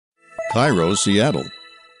KIRO, Seattle.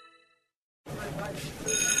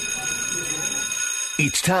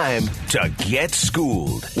 It's time to get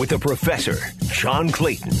schooled with the professor, John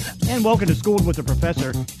Clayton. And welcome to Schooled with the Professor.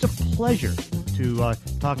 It's a pleasure to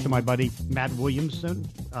talk to my buddy Matt Williamson,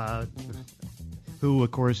 who,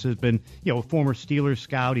 of course, has been, a former Steelers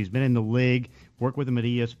scout. He's been in the league, worked with him at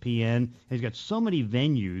ESPN. He's got so many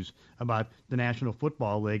venues about the National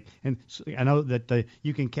Football League. And I know that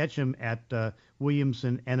you can catch him at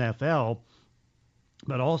Williamson NFL.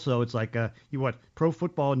 But also, it's like,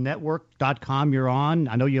 ProFootballNetwork.com you're on.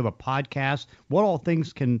 I know you have a podcast. What all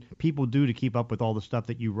things can people do to keep up with all the stuff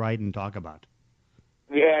that you write and talk about?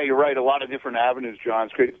 Yeah, you're right. A lot of different avenues, John.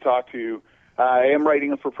 It's great to talk to you. I am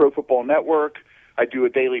writing for Pro Football Network. I do a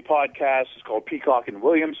daily podcast. It's called Peacock and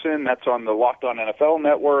Williamson. That's on the Locked On NFL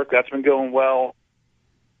Network. That's been going well.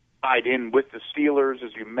 Tied in with the Steelers,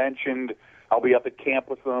 as you mentioned. I'll be up at camp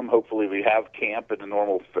with them. Hopefully we have camp in the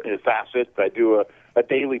normal facet. I do a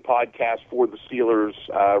daily podcast for the Steelers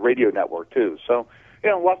radio network, too. So,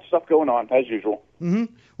 lots of stuff going on, as usual.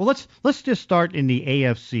 Mm-hmm. Well, let's just start in the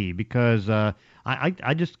AFC, because I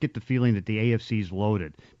just get the feeling that the AFC is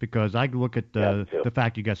loaded, because I look at the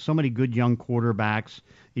fact you got so many good young quarterbacks.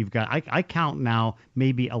 You've got, I count now,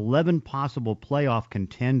 maybe 11 possible playoff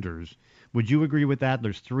contenders. Would you agree with that?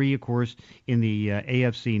 There's 3, of course, in the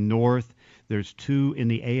AFC North. There's 2 in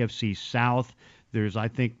the AFC South. There's, I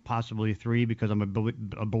think, possibly 3, because I'm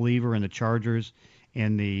a believer in the Chargers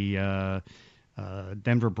and the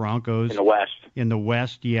Denver Broncos. In the West. In the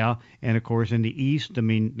West, yeah. And, of course, in the East, I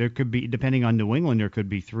mean, there could be, depending on New England, there could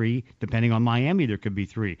be 3. Depending on Miami, there could be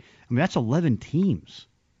 3. I mean, that's 11 teams.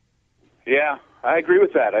 Yeah, I agree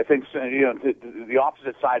with that. I think, the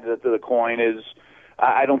opposite side of the coin is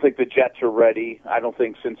I don't think the Jets are ready. I don't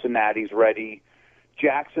think Cincinnati's ready.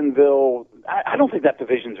 Jacksonville, I don't think that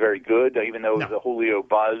division's very good, even though the Julio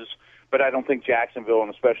buzz. But I don't think Jacksonville and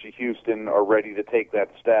especially Houston are ready to take that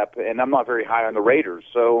step. And I'm not very high on the Raiders.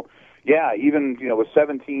 So, yeah, even with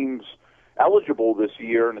 7 teams eligible this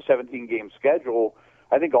year and a 17-game schedule,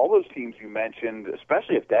 I think all those teams you mentioned,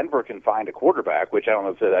 especially if Denver can find a quarterback, which I don't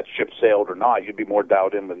know if that ship sailed or not. You'd be more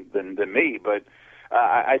doubt him than me. But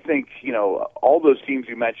I think, all those teams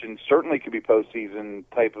you mentioned certainly could be postseason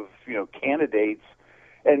type of, candidates.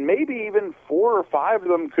 And maybe even 4 or 5 of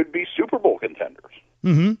them could be Super Bowl contenders.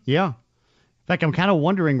 Mm-hmm. Yeah. In fact, I'm kind of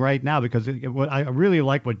wondering right now, because I really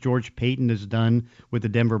like what George Payton has done with the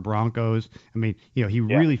Denver Broncos. I mean, he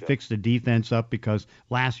really fixed the defense up, because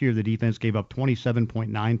last year the defense gave up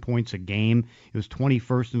 27.9 points a game. It was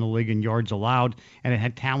 21st in the league in yards allowed, and it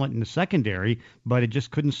had talent in the secondary, but it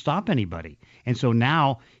just couldn't stop anybody. And so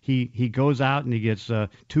now he goes out and he gets 2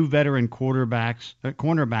 veteran cornerbacks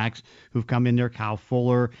who've come in there, Kyle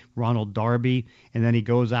Fuller, Ronald Darby, and then he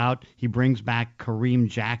goes out, he brings back Kareem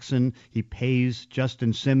Jackson, he pays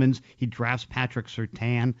Justin Simmons, he drafts Patrick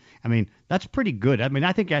Surtain. I mean, that's pretty good. I mean,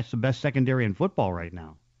 I think that's the best secondary in football right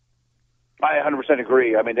now. I 100%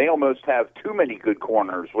 agree. I mean, they almost have too many good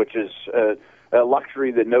corners, which is a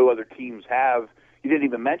luxury that no other teams have. You didn't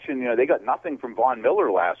even mention, they got nothing from Von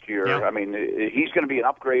Miller last year. Yeah. I mean, he's going to be an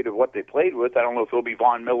upgrade of what they played with. I don't know if he'll be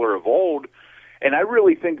Von Miller of old. And I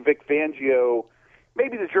really think Vic Fangio,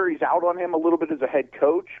 maybe the jury's out on him a little bit as a head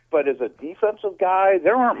coach, but as a defensive guy,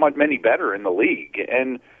 there aren't many better in the league.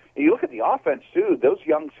 And you look at the offense, too. Those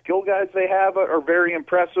young skill guys they have are very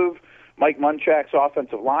impressive. Mike Munchak's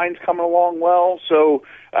offensive line's coming along well. So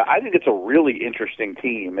I think it's a really interesting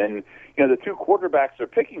team. And, the 2 quarterbacks they're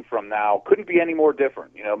picking from now couldn't be any more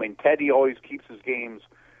different. Teddy always keeps his games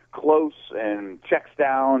close and checks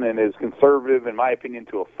down and is conservative, in my opinion,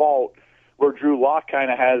 to a fault, where Drew Lock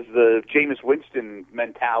kind of has the Jameis Winston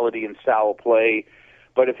mentality and style of play.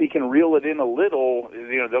 But if he can reel it in a little,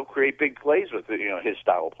 they'll create big plays with his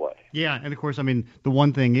style of play. Yeah, and of course, I mean, the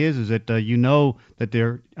one thing is that that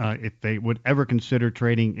they're if they would ever consider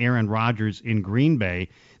trading Aaron Rodgers in Green Bay,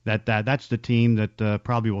 that's the team that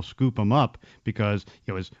probably will scoop him up, because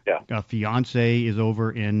his fiance is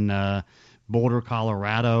over in Boulder,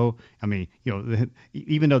 Colorado. I mean,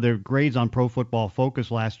 even though their grades on Pro Football Focus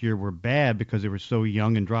last year were bad because they were so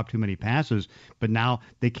young and dropped too many passes, but now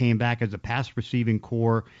they came back as a pass receiving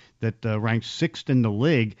core that ranks 6th in the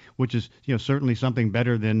league, which is certainly something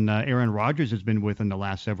better than Aaron Rodgers has been with in the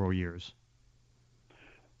last several years.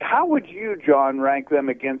 How would you, John, rank them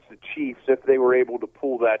against the Chiefs if they were able to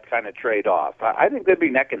pull that kind of trade off? I think they'd be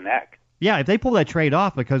neck and neck. Yeah, if they pull that trade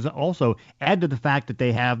off, because also add to the fact that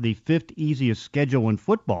they have the fifth easiest schedule in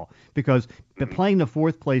football, because they're playing the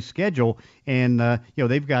fourth place schedule, and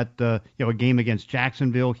they've got a game against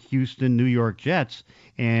Jacksonville, Houston, New York Jets,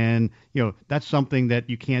 and that's something that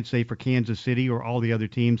you can't say for Kansas City or all the other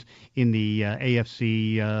teams in the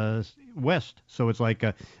AFC West. So it's like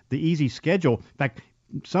the easy schedule. In fact,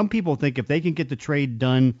 some people think if they can get the trade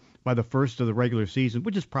done by the first of the regular season,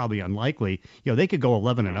 which is probably unlikely, they could go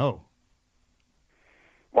 11-0.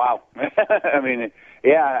 Wow. I mean,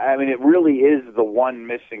 it really is the one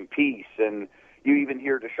missing piece. And you even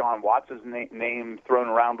hear Deshaun Watson's name thrown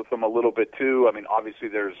around with them a little bit, too. I mean, obviously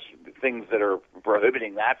there's things that are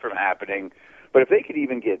prohibiting that from happening. But if they could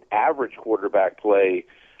even get average quarterback play,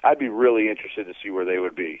 I'd be really interested to see where they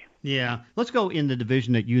would be. Yeah. Let's go in the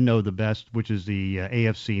division that you know the best, which is the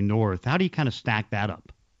AFC North. How do you kind of stack that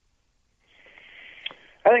up?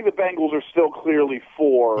 I think the Bengals are still clearly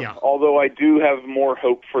 4, although I do have more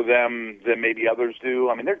hope for them than maybe others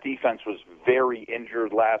do. I mean, their defense was very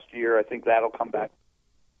injured last year. I think that'll come back.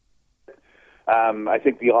 I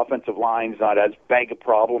think the offensive line's not as big a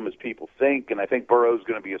problem as people think, and I think Burrow's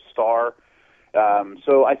going to be a star.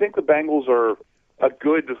 So I think the Bengals are a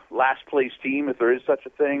good last-place team, if there is such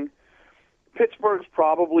a thing. Pittsburgh's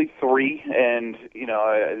probably 3, and,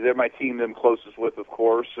 they're my team I'm closest with, of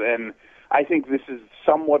course, and I think this is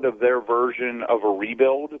somewhat of their version of a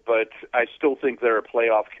rebuild, but I still think they're a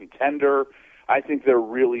playoff contender. I think they're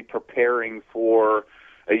really preparing for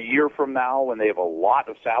a year from now when they have a lot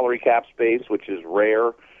of salary cap space, which is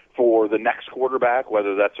rare for the next quarterback,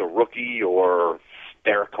 whether that's a rookie or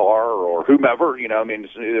Derek Carr or whomever.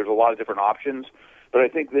 There's a lot of different options. But I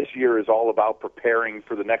think this year is all about preparing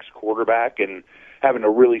for the next quarterback and having a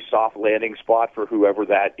really soft landing spot for whoever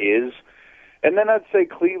that is. And then I'd say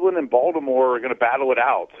Cleveland and Baltimore are going to battle it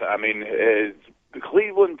out. I mean,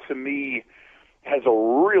 Cleveland, to me, has a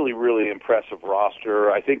really, really impressive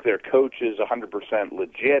roster. I think their coach is 100%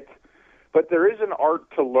 legit. But there is an art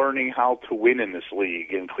to learning how to win in this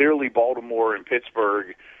league. And clearly Baltimore and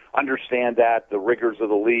Pittsburgh understand that, the rigors of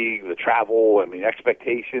the league, the travel,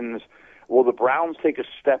 expectations. Will the Browns take a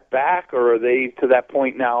step back, or are they to that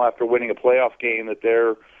point now after winning a playoff game that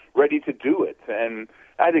they're ready to do it? And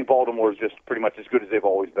I think Baltimore is just pretty much as good as they've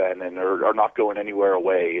always been and are not going anywhere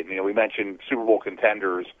away. And, we mentioned Super Bowl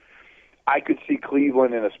contenders. I could see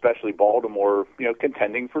Cleveland and especially Baltimore,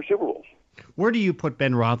 contending for Super Bowls. Where do you put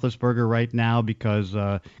Ben Roethlisberger right now? Because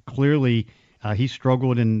clearly he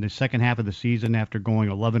struggled in the second half of the season after going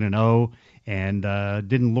 11-0 and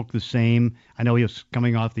didn't look the same. I know he was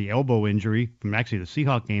coming off the elbow injury from actually the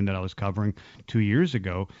Seahawks game that I was covering 2 years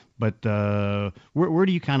ago. But where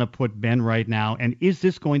do you kind of put Ben right now? And is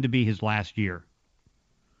this going to be his last year?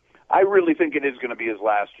 I really think it is going to be his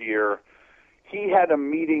last year. He had a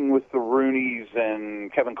meeting with the Rooneys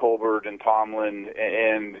and Kevin Colbert and Tomlin,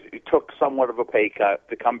 and it took somewhat of a pay cut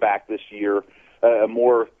to come back this year, a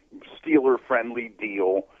more Steeler-friendly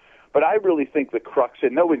deal. But I really think the crux,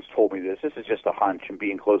 and no one's told me this is just a hunch and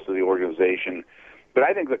being close to the organization, but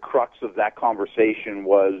I think the crux of that conversation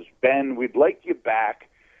was, Ben, we'd like you back,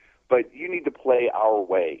 but you need to play our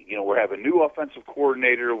way. We have a new offensive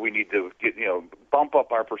coordinator. We need to bump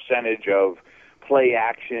up our percentage of play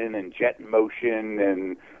action and jet motion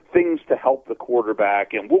and things to help the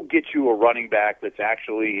quarterback, and we'll get you a running back that's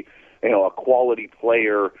actually a quality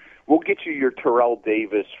player. We'll get you your Terrell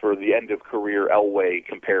Davis for the end-of-career Elway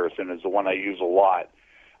comparison is the one I use a lot.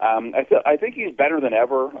 I think he's better than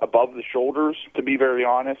ever above the shoulders, to be very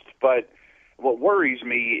honest, but what worries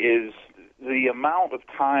me is the amount of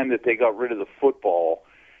time that they got rid of the football.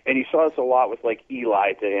 And you saw this a lot with, Eli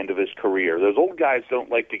at the end of his career. Those old guys don't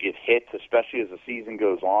like to get hit, especially as the season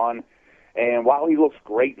goes on. And while he looks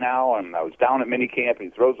great now, and I was down at minicamp, and he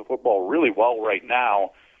throws the football really well right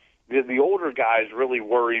now, the older guys really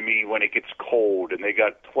worry me when it gets cold and they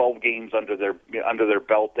got 12 games under their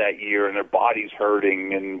belt that year and their body's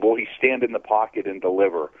hurting, and will he stand in the pocket and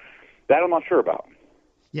deliver? That I'm not sure about.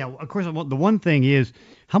 Yeah, of course, the one thing is,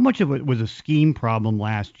 how much of it was a scheme problem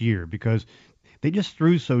last year? Because they just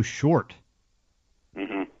threw so short.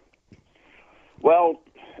 Mm-hmm. Well,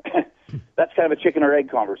 that's kind of a chicken or egg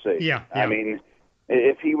conversation. Yeah. I mean,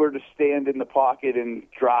 if he were to stand in the pocket and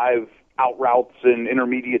drive out routes and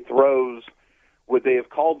intermediate throws, would they have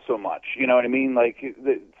called so much? You know what I mean?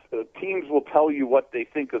 The teams will tell you what they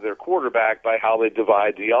think of their quarterback by how they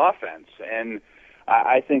divide the offense. And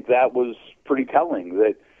I think that was pretty telling,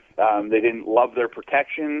 that they didn't love their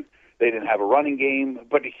protection. They didn't have a running game.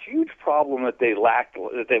 But a huge problem that they lacked,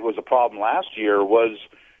 that was a problem last year, was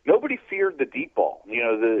nobody feared the deep ball,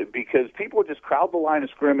 because people would just crowd the line of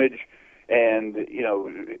scrimmage and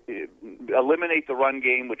eliminate the run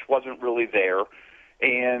game, which wasn't really there,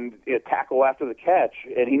 and tackle after the catch.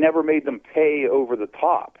 And he never made them pay over the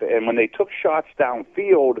top. And when they took shots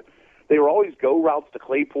downfield, they were always go routes to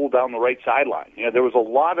Claypool down the right sideline. There was a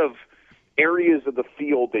lot of areas of the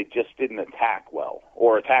field they just didn't attack well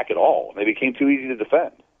or attack at all. They became too easy to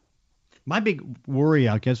defend. My big worry,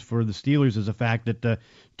 I guess, for the Steelers is the fact that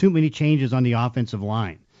too many changes on the offensive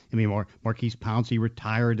line. I mean, Marquise Pouncey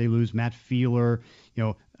retired. They lose Matt Feeler.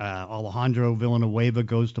 Alejandro Villanueva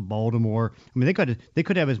goes to Baltimore. I mean, they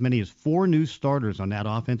could have as many as 4 new starters on that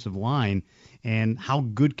offensive line. And how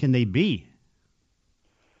good can they be?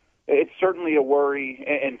 It's certainly a worry,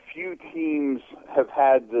 and few teams have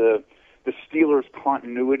had the Steelers'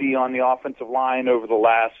 continuity on the offensive line over the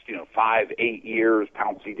last 5-8 years.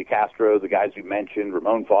 Pouncey, DeCastro, the guys you mentioned,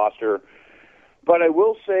 Ramon Foster. But I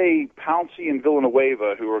will say Pouncey and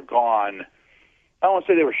Villanueva, who are gone, I don't want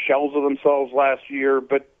to say they were shells of themselves last year,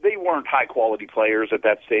 but they weren't high-quality players at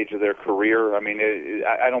that stage of their career. I mean,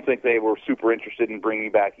 I don't think they were super interested in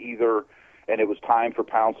bringing back either, and it was time for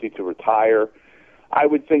Pouncey to retire. I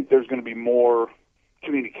would think there's going to be more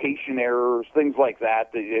communication errors, things like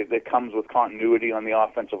that comes with continuity on the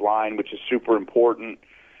offensive line, which is super important.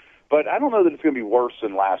 But I don't know that it's going to be worse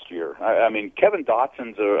than last year. I mean, Kevin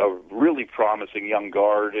Dotson's a really promising young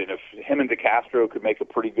guard, and if him and DeCastro could make a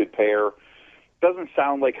pretty good pair, doesn't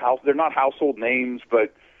sound like they're not household names,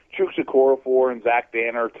 but Chukwuka Okorafor and Zach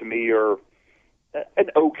Banner, to me, are an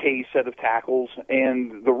okay set of tackles.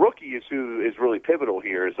 And the rookie is who is really pivotal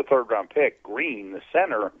here, is the third-round pick, Green, the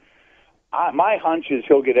center. My hunch is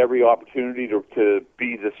he'll get every opportunity to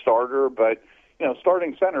be the starter, but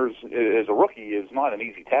starting centers as a rookie is not an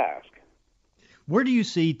easy task. Where do you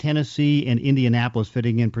see Tennessee and Indianapolis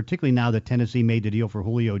fitting in, particularly now that Tennessee made the deal for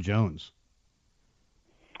Julio Jones?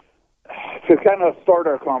 To kind of start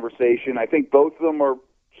our conversation, I think both of them are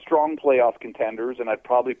strong playoff contenders, and I'd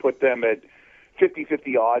probably put them at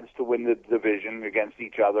 50-50 odds to win the division against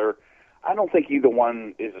each other. I don't think either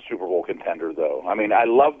one is a Super Bowl contender, though. I mean, I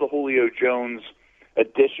love the Julio Jones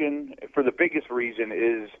addition. For the biggest reason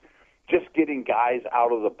is just getting guys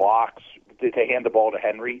out of the box to hand the ball to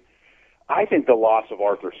Henry. I think the loss of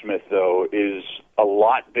Arthur Smith, though, is a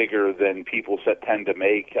lot bigger than people tend to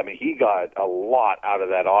make. I mean, he got a lot out of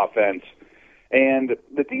that offense. And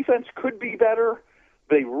the defense could be better.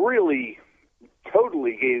 They really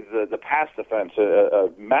totally gave the pass defense a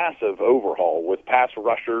massive overhaul with pass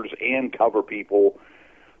rushers and cover people.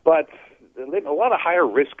 But a lot of higher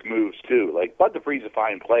risk moves, too. Like, Bud DeFree's a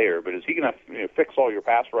fine player, but is he going to fix all your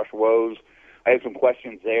pass rush woes? I have some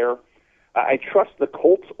questions there. I trust the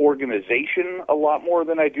Colts organization a lot more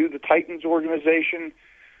than I do the Titans organization.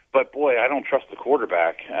 But, boy, I don't trust the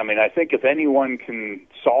quarterback. I mean, I think if anyone can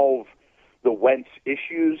solve the Wentz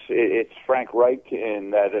issues, it's Frank Reich in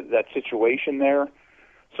that situation there.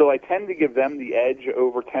 So I tend to give them the edge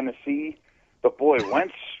over Tennessee. But, boy,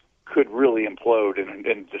 Wentz could really implode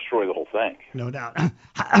and destroy the whole thing. No doubt.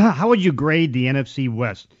 How would you grade the NFC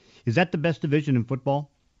West? Is that the best division in football?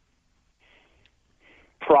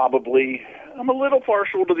 Probably. I'm a little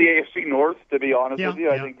partial to the AFC North, to be honest with you.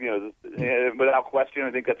 Yeah. I think, without question, I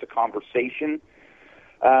think that's a conversation.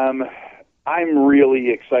 I'm really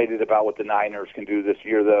excited about what the Niners can do this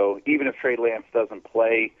year, though. Even if Trey Lance doesn't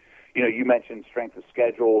play, you mentioned strength of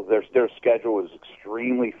schedule. Their schedule is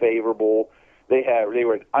extremely favorable. They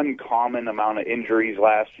were an uncommon amount of injuries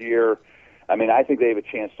last year. I mean, I think they have a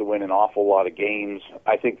chance to win an awful lot of games.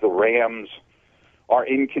 I think the Rams are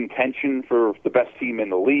in contention for the best team in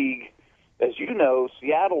the league. As you know,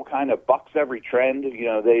 Seattle kind of bucks every trend.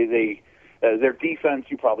 Their defense,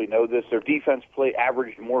 you probably know this, their defense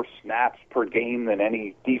averaged more snaps per game than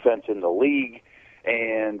any defense in the league,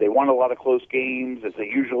 and they won a lot of close games, as they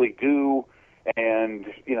usually do, and,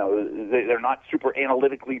 they're not super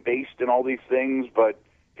analytically based in all these things, but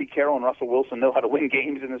Pete Carroll and Russell Wilson know how to win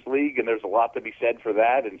games in this league, and there's a lot to be said for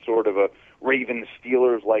that in sort of a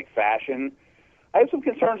Ravens-Steelers-like fashion. I have some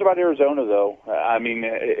concerns about Arizona, though. I mean,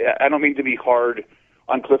 I don't mean to be hard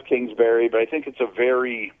on Cliff Kingsbury, but I think it's a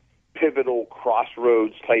very pivotal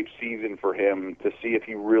crossroads type season for him to see if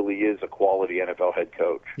he really is a quality NFL head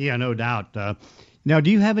coach. Yeah, no doubt. Now,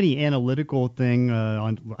 do you have any analytical thing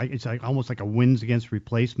on? It's almost like a wins against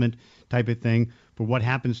replacement type of thing for what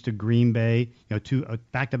happens to Green Bay. Two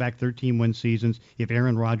back-to-back 13-win seasons. If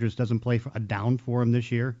Aaron Rodgers doesn't play a down for him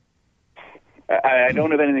this year. I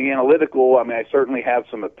don't have anything analytical. I mean, I certainly have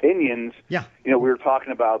some opinions. Yeah. We were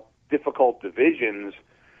talking about difficult divisions.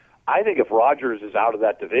 I think if Rodgers is out of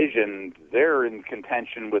that division, they're in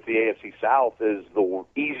contention with the AFC South as the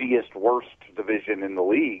easiest, worst division in the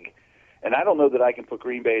league. And I don't know that I can put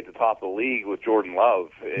Green Bay at the top of the league with Jordan Love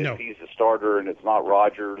if he's a starter and it's not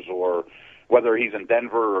Rodgers, or whether he's in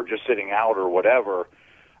Denver or just sitting out or whatever.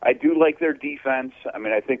 I do like their defense. I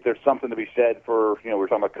mean, I think there's something to be said for, we're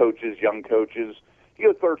talking about coaches, young coaches.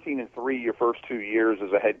 You go 13-3 your first 2 years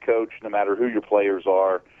as a head coach, no matter who your players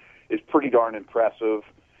are, is pretty darn impressive.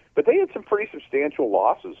 But they had some pretty substantial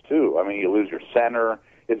losses, too. I mean, you lose your center.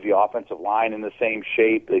 Is the offensive line in the same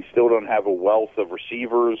shape? They still don't have a wealth of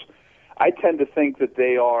receivers. I tend to think that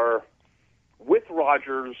they are, with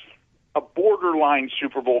Rodgers, a borderline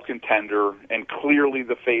Super Bowl contender and clearly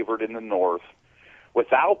the favorite in the North.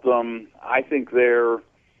 Without them, I think they're,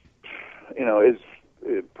 is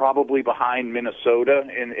probably behind Minnesota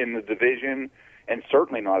in the division, and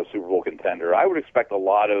certainly not a Super Bowl contender. I would expect a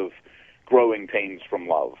lot of growing pains from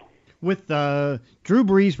Love. With Drew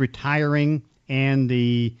Brees retiring and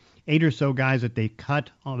the 8 or so guys that they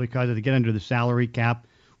cut because they get under the salary cap,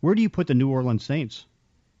 where do you put the New Orleans Saints?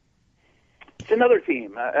 It's another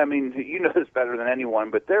team. I mean, you know this better than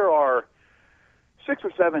anyone, but there are 6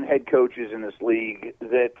 or 7 head coaches in this league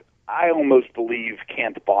that I almost believe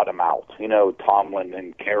can't bottom out. Tomlin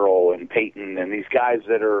and Carroll and Peyton and these guys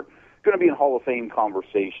that are going to be in Hall of Fame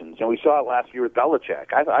conversations. We saw it last year with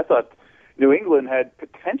Belichick. I thought New England had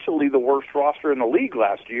potentially the worst roster in the league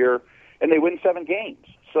last year, and they win 7 games.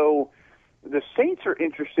 So the Saints are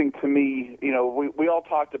interesting to me. We all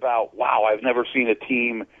talked about, wow, I've never seen a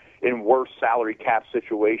team in worse salary cap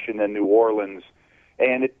situation than New Orleans,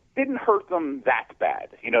 and it didn't hurt them that bad.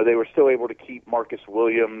 They were still able to keep Marcus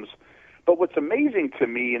Williams. But what's amazing to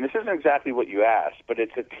me, and this isn't exactly what you asked, but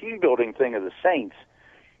it's a team-building thing of the Saints.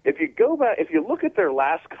 If you go back, if you look at their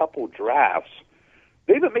last couple drafts,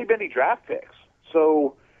 they haven't made many draft picks.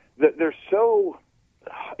 So they're so,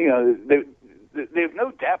 they have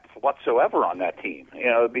no depth whatsoever on that team,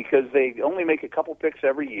 because they only make a couple picks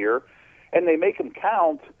every year, and they make them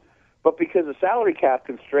count. But because of salary cap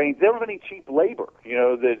constraints, they don't have any cheap labor.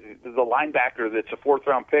 The linebacker that's a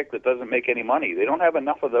 4th-round pick that doesn't make any money. They don't have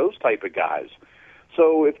enough of those type of guys.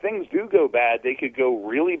 So if things do go bad, they could go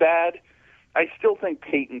really bad. I still think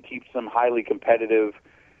Peyton keeps them highly competitive.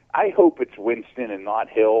 I hope it's Winston and not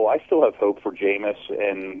Hill. I still have hope for Jameis,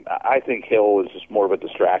 and I think Hill is just more of a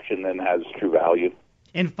distraction than has true value.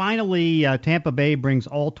 And finally, Tampa Bay brings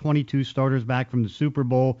all 22 starters back from the Super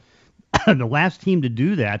Bowl. The last team to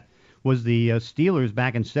do that was the Steelers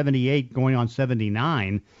back in 78 going on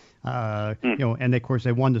 79, and of course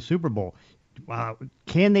they won the Super Bowl.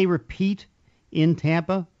 Can they repeat in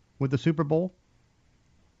Tampa with the Super Bowl?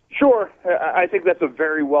 Sure. I think that's a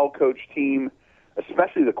very well-coached team,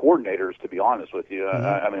 especially the coordinators, to be honest with you.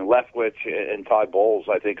 I mean, Leftwich and Todd Bowles,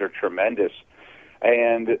 I think, are tremendous.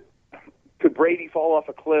 And could Brady fall off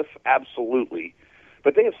a cliff? Absolutely.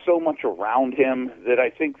 But they have so much around him that I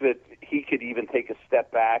think that he could even take a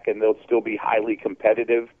step back and they'll still be highly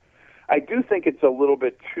competitive. I do think it's a little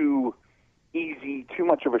bit too easy, too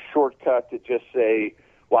much of a shortcut to just say,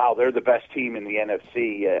 wow, they're the best team in the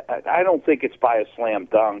NFC. I don't think it's by a slam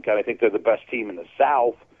dunk. I think they're the best team in the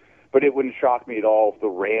South, but it wouldn't shock me at all if the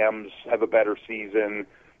Rams have a better season,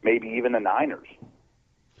 maybe even the Niners.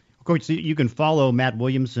 Coach, you can follow Matt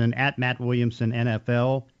Williamson at Matt Williamson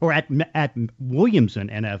NFL or at Williamson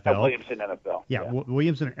NFL. At Williamson NFL. Yeah.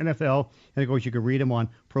 Williamson NFL. And, of course, you can read him on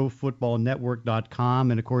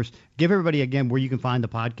ProFootballNetwork.com. And, of course, give everybody, again, where you can find the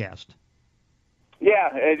podcast.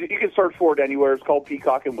 Yeah, you can search for it anywhere. It's called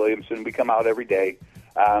Peacock and Williamson. We come out every day.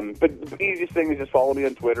 But the easiest thing is just follow me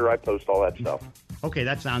on Twitter. I post all that stuff. Okay,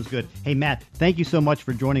 that sounds good. Hey, Matt, thank you so much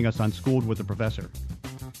for joining us on Schooled with the Professor.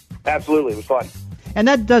 Absolutely. It was fun. And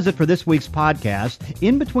that does it for this week's podcast.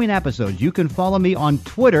 In between episodes, you can follow me on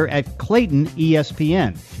Twitter at Clayton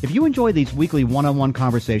ESPN. If you enjoy these weekly one-on-one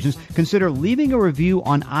conversations, consider leaving a review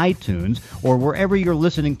on iTunes or wherever you're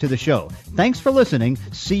listening to the show. Thanks for listening.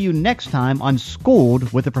 See you next time on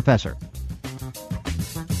Schooled with the Professor.